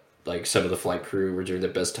 like some of the flight crew were doing their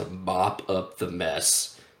best to mop up the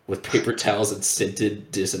mess with paper towels and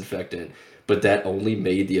scented disinfectant, but that only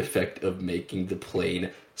made the effect of making the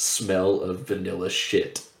plane smell of vanilla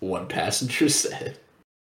shit. One passenger said.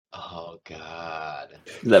 Oh God.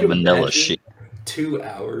 that Can you vanilla imagine shit. 2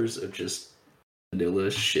 hours of just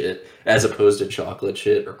vanilla shit as opposed to chocolate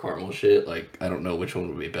shit or caramel shit? Like I don't know which one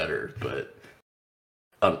would be better, but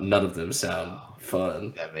none of them sound Oh,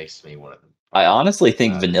 fun. that makes me want to. I honestly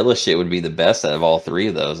think God. vanilla shit would be the best out of all three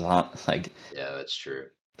of those. Huh? Like, Yeah, that's true.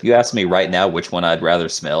 if you ask me right now which one I'd rather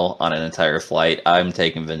smell on an entire flight, I'm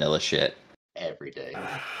taking vanilla shit. Every day.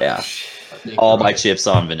 Yeah, I think all my right. chips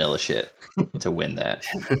on vanilla shit to win that.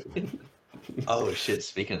 Oh shit!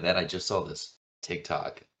 Speaking of that, I just saw this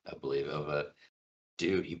TikTok, I believe, of a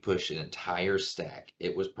dude. He pushed an entire stack.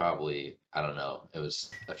 It was probably, I don't know, it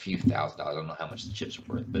was a few $1,000s. I don't know how much the chips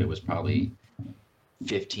were worth, but it was probably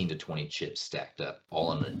 15 to 20 chips stacked up, all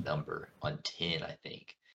on a number on 10, I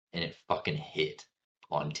think, and it fucking hit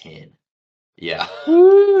on 10. Yeah.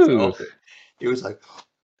 Woo! So it was like,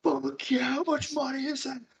 fuck yeah, how much money is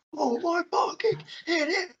that? Oh my fucking hit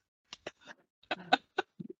it.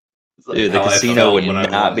 It's like, Dude, the How I casino felt would when I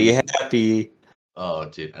not be won. happy. oh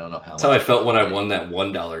dude, I don't know how That's how much I it was. felt when I won that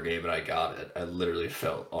 $1 game and I got it. I literally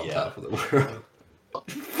felt on Yeah. top of the world.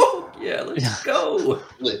 Fuck yeah, let's go.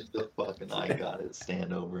 Lift the fucking I got it,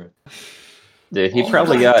 stand over. Dude, he You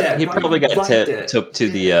probably like got that, he right? probably You got like that. took to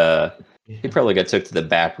the Yeah. he probably got took to the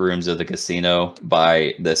back rooms of the casino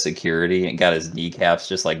by the security and got his kneecaps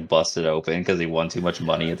just like busted open because he won too much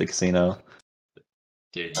money at the casino.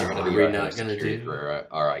 Dude, you're gonna What are be we our not host gonna security do? for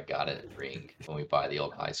our I got it ring when we buy the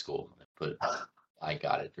old high school and put I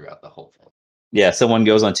got it throughout the whole thing. Yeah, someone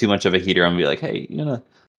goes on too much of a heater, I'm gonna be like, hey,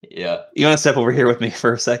 Yeah. you wanna step over here with me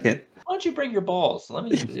for a second? Why don't you bring your balls? Let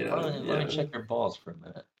me Yeah, let me check your balls for a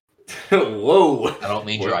minute. Whoa. I don't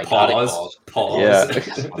mean Or your I got it pause. balls.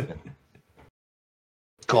 Pause. Yeah.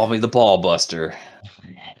 Call me the ball buster.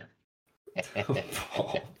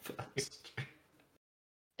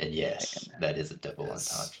 And yes, that is a double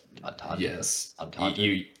Yes. entendre. Yes. Entendre.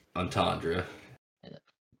 You entendre.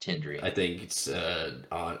 Tindri. I think it's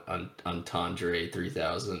entendre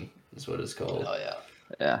 3000 is what it's called. Oh yeah.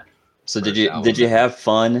 Yeah. So First did you album. have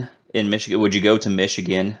fun in Michigan? Would you go to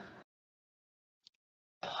Michigan?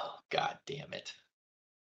 Oh god damn it.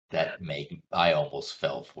 That made I almost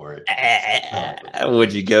fell for it.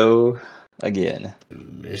 Would you go again?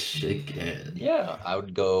 Michigan. Yeah, I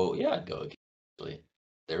would go. Yeah, I'd go again. Actually,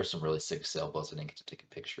 there were some really sick sailboats I didn't get to take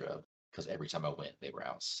a picture of because every time I went, they were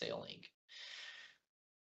out sailing.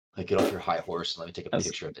 Like, get off your high horse and let me take a That's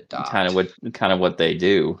picture of the kind dock. of what they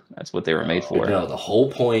do. That's what they were made No, But for. no, the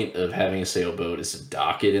whole point of having a sailboat is to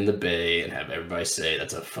dock it in the bay and have everybody say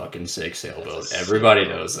that's a fucking sick sailboat. sick Everybody boat.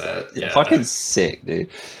 knows that. It's Yeah. fucking sick, dude.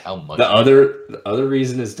 how much? The other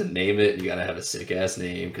reason is to name it. You gotta have a sick ass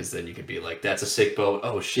name because then you can be like, "That's a sick boat."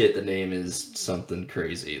 Oh shit, the name is something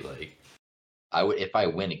crazy. Like, I would if I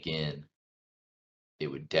went again. It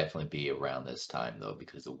would definitely be around this time though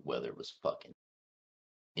because the weather was fucking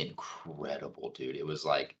incredible, dude. It was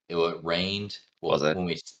like it rained. Was Well,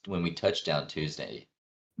 it? when we touched down Tuesday,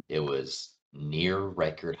 it was near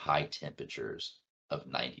record high temperatures of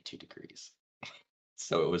 92 degrees.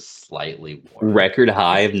 So it was slightly warmer. Record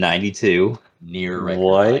high of 92. Near record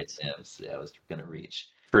high What? temps. Yeah, I was gonna reach.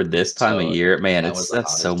 For this time of So year, man, that was the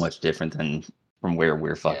that's so hottest. much different than from where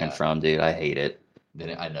we're fucking Yeah. from, dude. I hate it,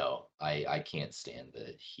 Then I know I can't stand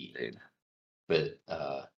the heat. dude. But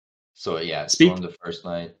so yeah, it Speak. stormed the first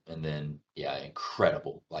night, and then yeah,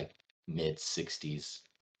 incredible, like mid 60s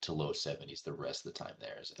to low 70s. The rest of the time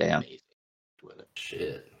there is Damn. amazing weather.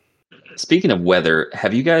 Shit. Speaking of weather,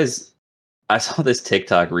 have you guys? I saw this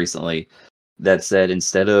TikTok recently that said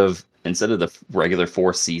instead of the regular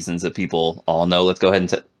 4 seasons that people all know, let's go ahead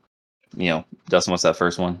and Dustin, what's that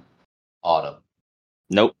first one? Autumn.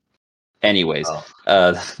 Nope. Anyways,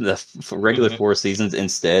 Oh, the regular 4 seasons.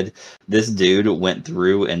 Instead, this dude went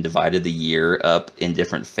through and divided the year up in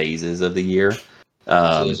different phases of the year.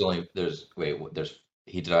 so there's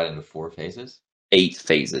he divided into 4 phases. 8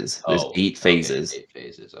 phases. There's Oh, eight okay, phases, 8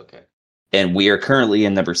 phases. Okay. and we are currently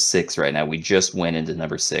in number 6 right now. We just went into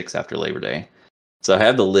number 6 after Labor Day. So I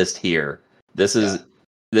have the list here. This is Yeah.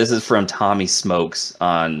 this is from Tommy Smokes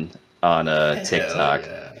on TikTok.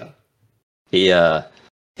 Hell yeah.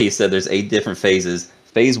 He said there's 8 different phases.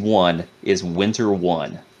 Phase 1 is winter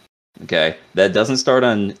 1. Okay, that doesn't start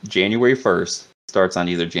on January 1st. Starts on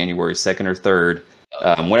either January 2nd or 3rd.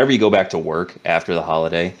 Whenever you go back to work after the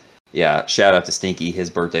holiday. Yeah, shout out to Stinky. His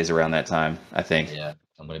birthday's around that time, I think. Yeah,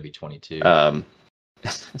 I'm gonna be 22.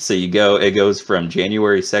 So it goes from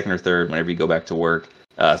January 2nd or 3rd, whenever you go back to work,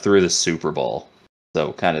 through the Super Bowl.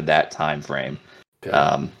 So kind of that time frame.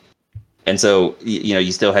 Okay. And so,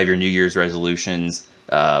 you still have your New Year's resolutions.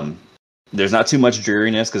 There's not too much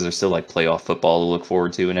dreariness because there's still like playoff football to look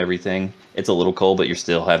forward to and everything. It's a little cold, but you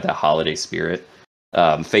still have that holiday spirit.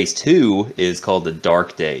 Phase 2 is called the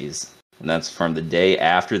Dark Days, and that's from the day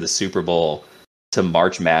after the Super Bowl to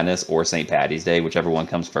March Madness or St. Patty's Day, whichever one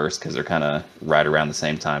comes first, because they're kind of right around the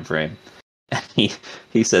same time frame.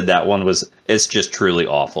 He said that one it's just truly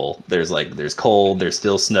awful. There's cold, there's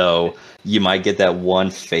still snow. You might get that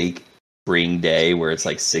one fake spring day where it's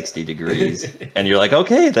like 60 degrees, and you're like,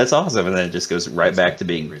 okay, that's awesome, and then it just goes right back to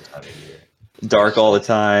being dark all the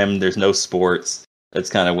time. There's no sports. That's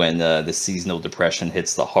kind of when the seasonal depression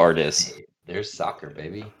hits the hardest. Hey, there's soccer,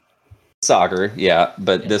 baby. Soccer, yeah,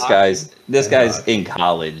 but And this hockey. guy's hockey. in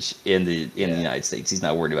college in the Yeah. United States. He's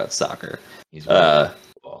not worried about soccer. He's worried about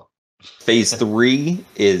football. Phase 3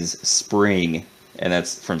 is spring, and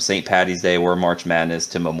that's from St. Patty's Day or March Madness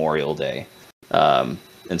to Memorial Day.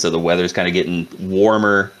 And so the weather's kind of getting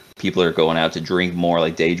warmer. People are going out to drink more,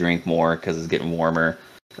 like day drink more because it's getting warmer.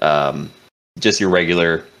 Just your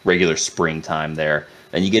regular springtime there.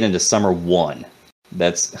 And you get into summer 1.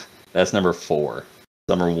 That's number 4.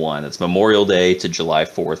 Summer 1. It's Memorial Day to July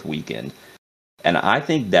 4th weekend. And I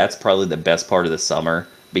think that's probably the best part of the summer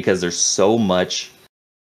because there's so much,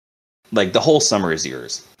 like the whole summer is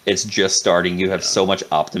yours. It's just starting. You have so much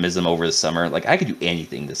optimism over the summer. Like I could do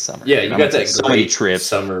anything this summer. Yeah, you got that so many great trips.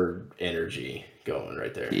 summer energy going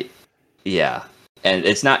right there. Yeah. And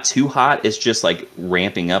it's not too hot. It's just like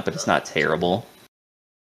ramping up, but it's not terrible.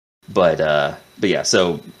 But yeah,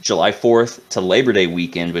 so July 4th to Labor Day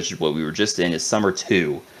weekend, which is what we were just in, is summer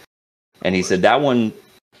 2. And he said that one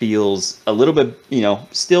feels a little bit,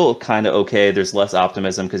 still kind of okay. There's less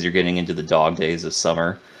optimism because you're getting into the dog days of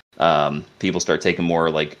summer. People start taking more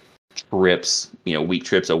like trips, week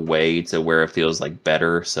trips away to where it feels like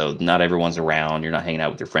better. So not everyone's around. You're not hanging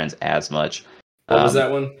out with your friends as much. What was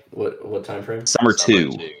that one? What time frame? Summer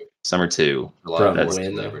 2. Summer 2. July From 4th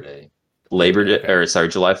when, to though? Labor Day.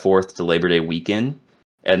 July 4th to Labor Day weekend.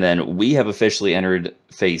 And then we have officially entered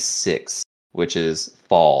phase 6, which is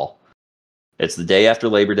fall. It's the day after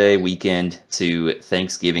Labor Day weekend to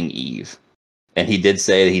Thanksgiving Eve. And he did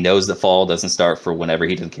say that he knows that fall doesn't start for whenever.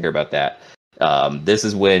 He doesn't care about that. This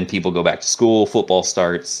is when people go back to school, football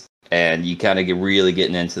starts, and you kind of really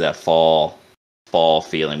getting into that fall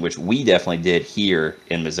feeling, which we definitely did here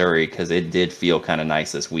in Missouri because it did feel kind of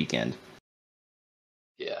nice this weekend.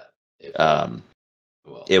 Yeah.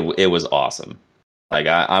 It was awesome. Like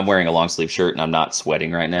I'm wearing a long sleeve shirt and I'm not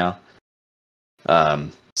sweating right now.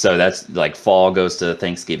 So that's like fall goes to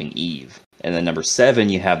Thanksgiving Eve. And then number 7,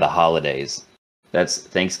 you have the holidays. That's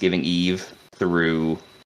Thanksgiving Eve through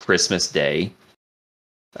Christmas Day.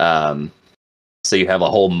 So you have a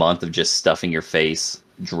whole month of just stuffing your face,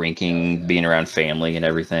 drinking, being around family and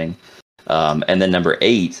everything. And then number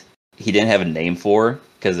 8, he didn't have a name for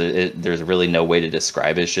because there's really no way to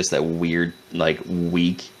describe it. It's just that weird like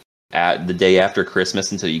week at the day after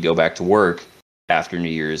Christmas until you go back to work after New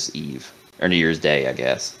Year's Eve or New Year's Day, I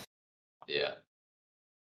guess. Yeah.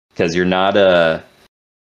 Because you're not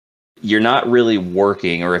really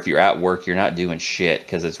working, or if you're at work, you're not doing shit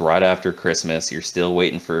because it's right after Christmas. You're still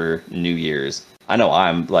waiting for New Year's, I know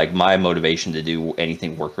I'm like my motivation to do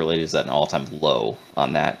anything work related is at an all time low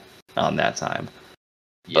on that time.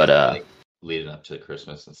 Yeah, But like leading up to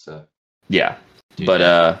Christmas and stuff. yeah. Dude, But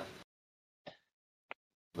yeah.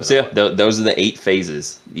 so yeah, those are the 8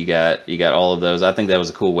 phases. You got all of those. I think that was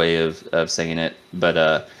a cool way of saying it.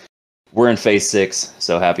 But we're in phase 6,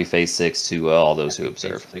 so happy phase 6 to all those who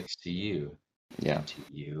observe. Phase 6 to you. Yeah. And to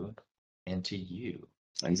you. And to you.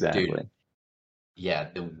 Exactly. Dude, yeah,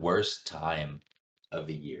 the worst time of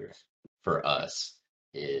the year for us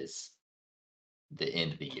is the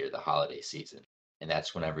end of the year, the holiday season. And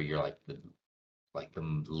that's whenever you're like the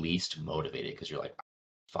least motivated because you're like,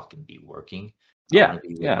 fucking be working. I want to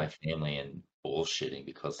be with my family and bullshitting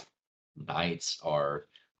because nights are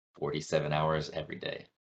 47 hours every day.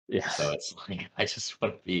 Yeah. So it's like I just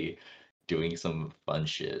want to be doing some fun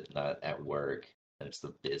shit, not at work. And it's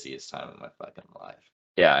the busiest time of my fucking life.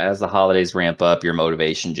 Yeah, as the holidays ramp up, your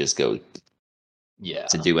motivation just goes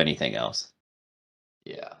to do anything else.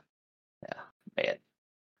 Yeah. Yeah, man.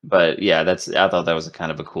 But yeah, I thought that was a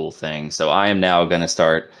kind of a cool thing. So I am now going to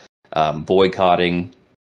start boycotting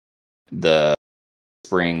the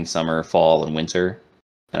spring, summer, fall, and winter,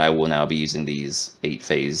 and I will now be using these 8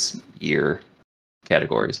 phase year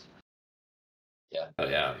categories. Yeah. Oh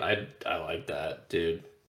yeah, I like that, dude.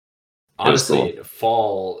 Honestly,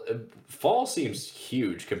 cool. fall seems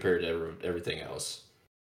huge compared to everything else.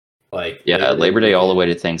 Like Labor Day all the way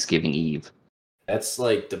to Thanksgiving Eve. That's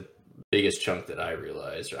like the biggest chunk that I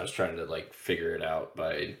realized. I was trying to like figure it out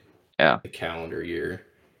by the calendar year.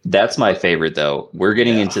 That's my favorite though. We're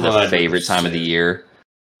getting into the 100%. favorite time of the year,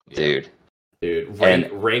 dude. Dude,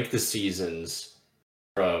 rank the seasons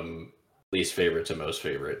from least favorite to most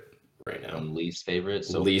favorite right now. From least favorite,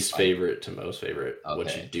 so least favorite to most favorite. Okay.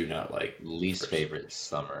 What you do not like. Least favorite,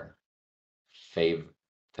 summer.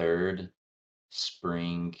 Third,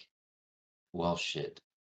 spring. Well, shit.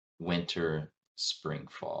 Winter, spring,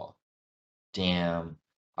 fall. Damn.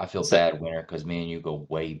 I feel bad, winter, because me and you go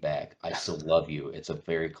way back. I still love you. It's a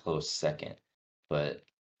very close second, but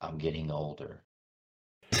I'm getting older.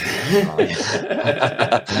 I'm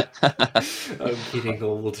getting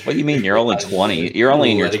older. What do you mean? You're only 20. You're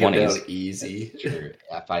only in your 20s. Easy.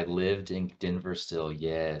 If I lived in Denver still,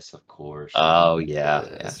 yes, of course. Oh yeah,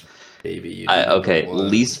 yes. Baby. Okay,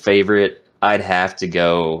 least favorite. I'd have to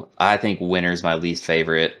go. I think winter's my least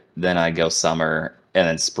favorite. Then I'd go summer, and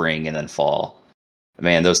then spring, and then fall.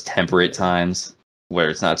 Man, those temperate times where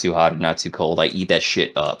it's not too hot or not too cold, I eat that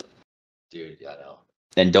shit up. Dude, I know.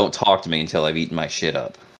 And don't talk to me until I've eaten my shit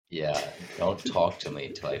up. Yeah, don't talk to me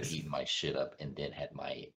until I've eaten my shit up and then had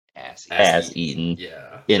my ass eaten.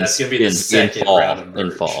 Yeah, that's gonna be the second round of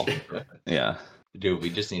merch. In fall. Yeah, dude, we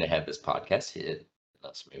just need to have this podcast hit.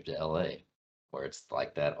 Let's move to LA, where it's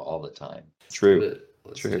like that all the time. True.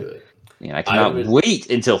 Let's do it. Man, I cannot wait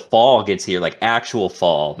until fall gets here, like actual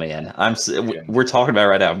fall, man. We're talking about it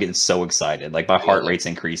right now. I'm getting so excited. Like my heart rate's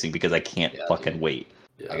increasing because I can't fucking wait.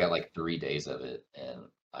 I got like 3 days of it, and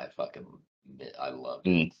I loved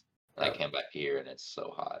it. I came back here, and it's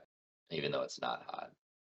so hot, even though it's not hot.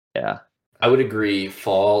 Yeah. I would agree.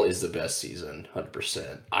 Fall is the best season,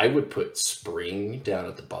 100%. I would put spring down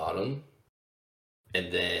at the bottom,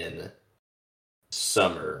 and then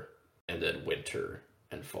summer, and then winter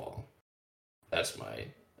and fall. That's my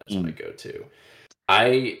go-to.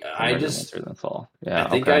 I just winter than fall. Yeah, I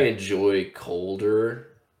think I enjoy colder.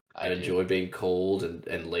 I enjoy being cold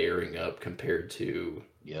and layering up compared to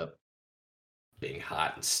being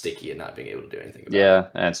hot and sticky and not being able to do anything about it. Yeah,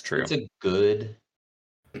 that's true. It's a good.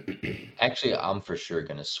 Actually, I'm for sure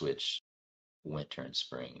gonna switch winter and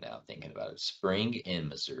spring now. Thinking about it, spring in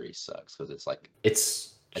Missouri sucks because it's like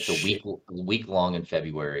it's a week long in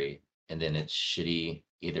February, and then it's shitty,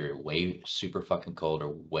 either way super fucking cold or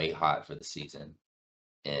way hot for the season,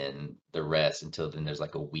 and the rest until then there's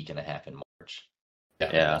like a week and a half in March.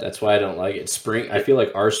 Yeah, that's why I don't like it. Spring, I feel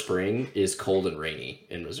like our spring is cold and rainy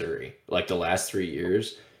in Missouri. Like the last 3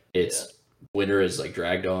 years, winter is like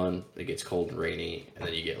dragged on. It gets cold and rainy, and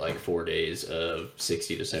then you get like 4 days of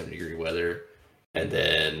 60 to 70 degree weather, and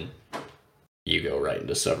then you go right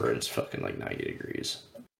into summer and it's fucking like 90 degrees.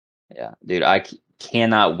 Yeah, dude, I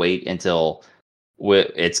cannot wait until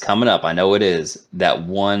it's coming up. I know it is that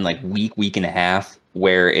one like week and a half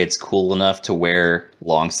where it's cool enough to wear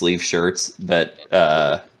long sleeve shirts, but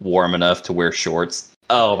warm enough to wear shorts.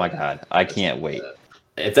 Oh my god, I can't wait.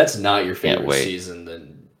 If that's not your favorite season,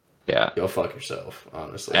 then go fuck yourself,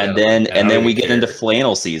 honestly. And then we get into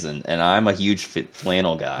flannel season, and I'm a huge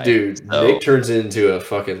flannel guy. Dude, so. Nick turns into a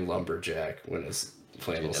fucking lumberjack when it's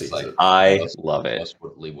flannel season. Like, I love it. That's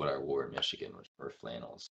what I wore in Michigan was for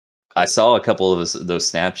flannels. I saw a couple of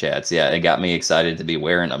those Snapchats. Yeah, it got me excited to be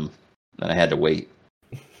wearing them, and I had to wait.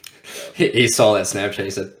 He saw that Snapchat.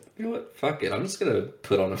 He said, "You know what? Fuck it. I'm just gonna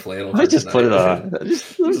put on a flannel for I just tonight." put it on.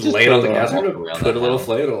 Just Just lay it put on the it couch. I'm Walk gonna around put the a little house.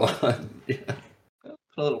 flannel on. Yeah.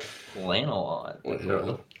 Put a little flannel on. Yeah. Put a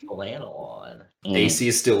little flannel on. AC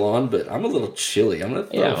is still on, but I'm a little chilly. I'm gonna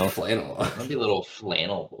throw Yeah. a flannel I'm on. gonna be a little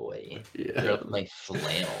flannel boy. Yeah. Throw up my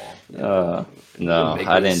flannel. No, Make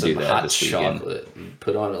I me didn't do some that hot this weekend. chocolate and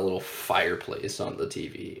put on a little fireplace on the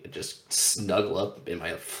TV and just snuggle up in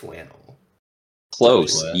my flannel.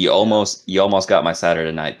 Close. What? You almost got my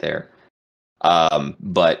Saturday night there.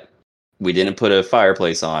 But we didn't put a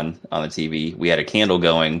fireplace on the TV. We had a candle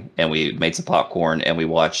going, and we made some popcorn, and we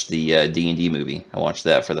watched the D&D movie. I watched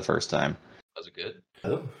that for the first time. Was it good?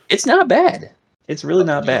 Oh, It's not bad. It's really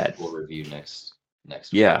not bad. We'll review next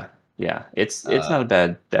Yeah, week. yeah. It's not a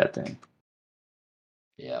bad thing.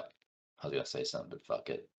 Yeah. I was gonna say something, but fuck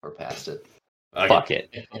it. We're past it. okay. Fuck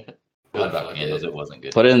it. What about Fuck candles? it. It wasn't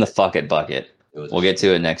good. Put it in the fuck it bucket. It was We'll get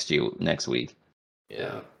to it next week.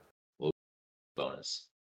 Yeah. bonus.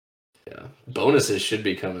 Yeah. Bonuses should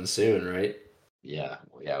be coming soon, right? Yeah.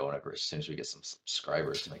 Well, yeah. Whenever, as soon as we get some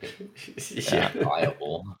subscribers to make it Yeah.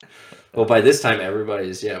 viable. Well, by this time,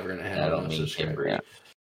 everybody's we're gonna I have don't enough mean subscribers. Kimberly. Yeah.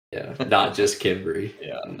 Yeah, not just Kimberly.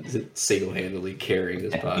 Yeah. Single-handedly carrying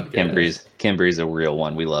this podcast. Kimberly's a real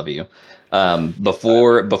one. We love you.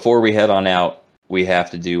 Before we head on out, we have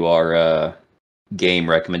to do our game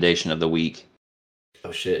recommendation of the week.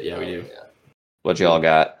 Oh shit! Yeah, we do. Yeah. What y'all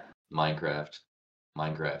got? Minecraft.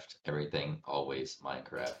 Everything. Always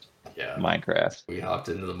Minecraft. Yeah. Minecraft. We hopped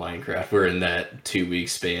into the Minecraft. We're in that 2-week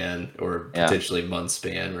span or potentially month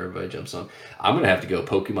span where everybody jumps on. I'm gonna have to go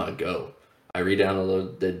Pokemon Go. I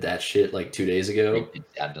re-downloaded that shit like 2 days ago. It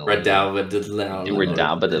lagged.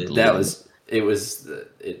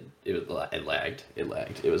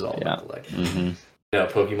 It was all about the lag. Mm-hmm. Yeah,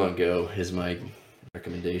 Pokemon Go is my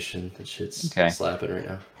recommendation. That shit's slapping right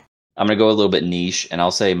now. I'm gonna go a little bit niche, and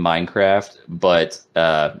I'll say Minecraft, but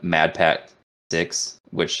Mad Pack 6,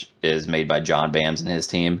 which is made by John Bams and his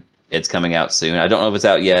team. It's coming out soon. I don't know if it's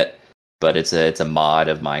out yet, but it's a mod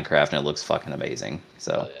of Minecraft, and it looks fucking amazing.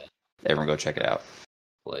 So everyone go check it out.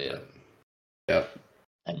 Play it. Yep.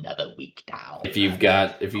 Another week down. If you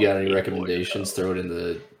got any recommendations, throw it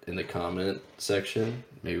in the comment section.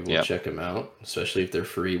 Maybe we'll check them out. Especially if they're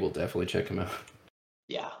free, we'll definitely check them out.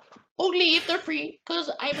 Yeah. Only if they're free, because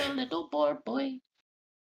I'm a little bored boy.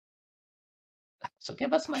 So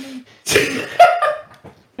give us money.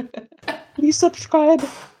 Please subscribe.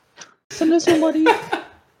 Send us some money.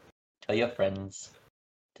 Tell your friends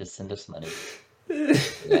to send us money.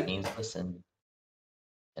 That means listen.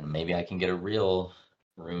 And maybe I can get a real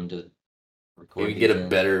room to record. You can get a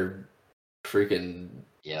better freaking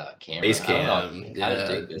camera. Base cam.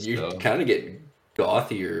 You kind of get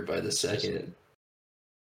gothier by the second.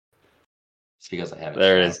 It's because I haven't.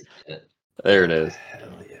 There it is. There it is. Hell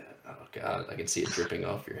yeah. Oh god, I can see it dripping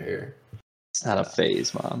off your hair. It's not a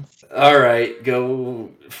phase, Mom. All right,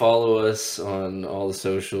 go follow us on all the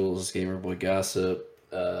socials, Gamerboy Gossip.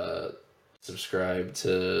 Subscribe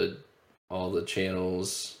to all the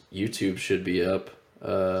channels. YouTube should be up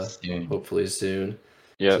hopefully soon.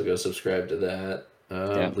 Yeah. So go subscribe to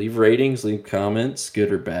that. Leave ratings, leave comments,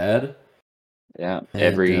 good or bad. Yeah.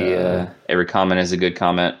 And, every comment is a good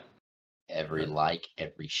comment. Every like,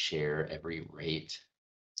 every share, every rate.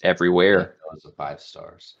 Everywhere. Those are 5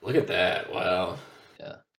 stars. Look at that. Wow.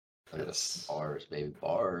 Yeah. Look at the bars, baby.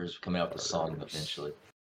 Bars. Coming out with a song eventually.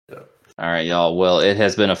 Yeah. All right, y'all. Well, it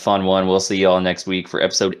has been a fun one. We'll see y'all next week for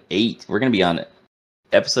episode 8. We're going to be on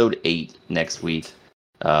episode 8 next week.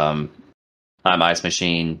 I'm Ice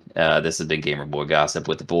Machine. This has been Gamer Boy Gossip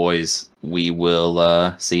with the boys. We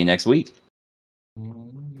will see you next week.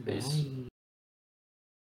 Peace.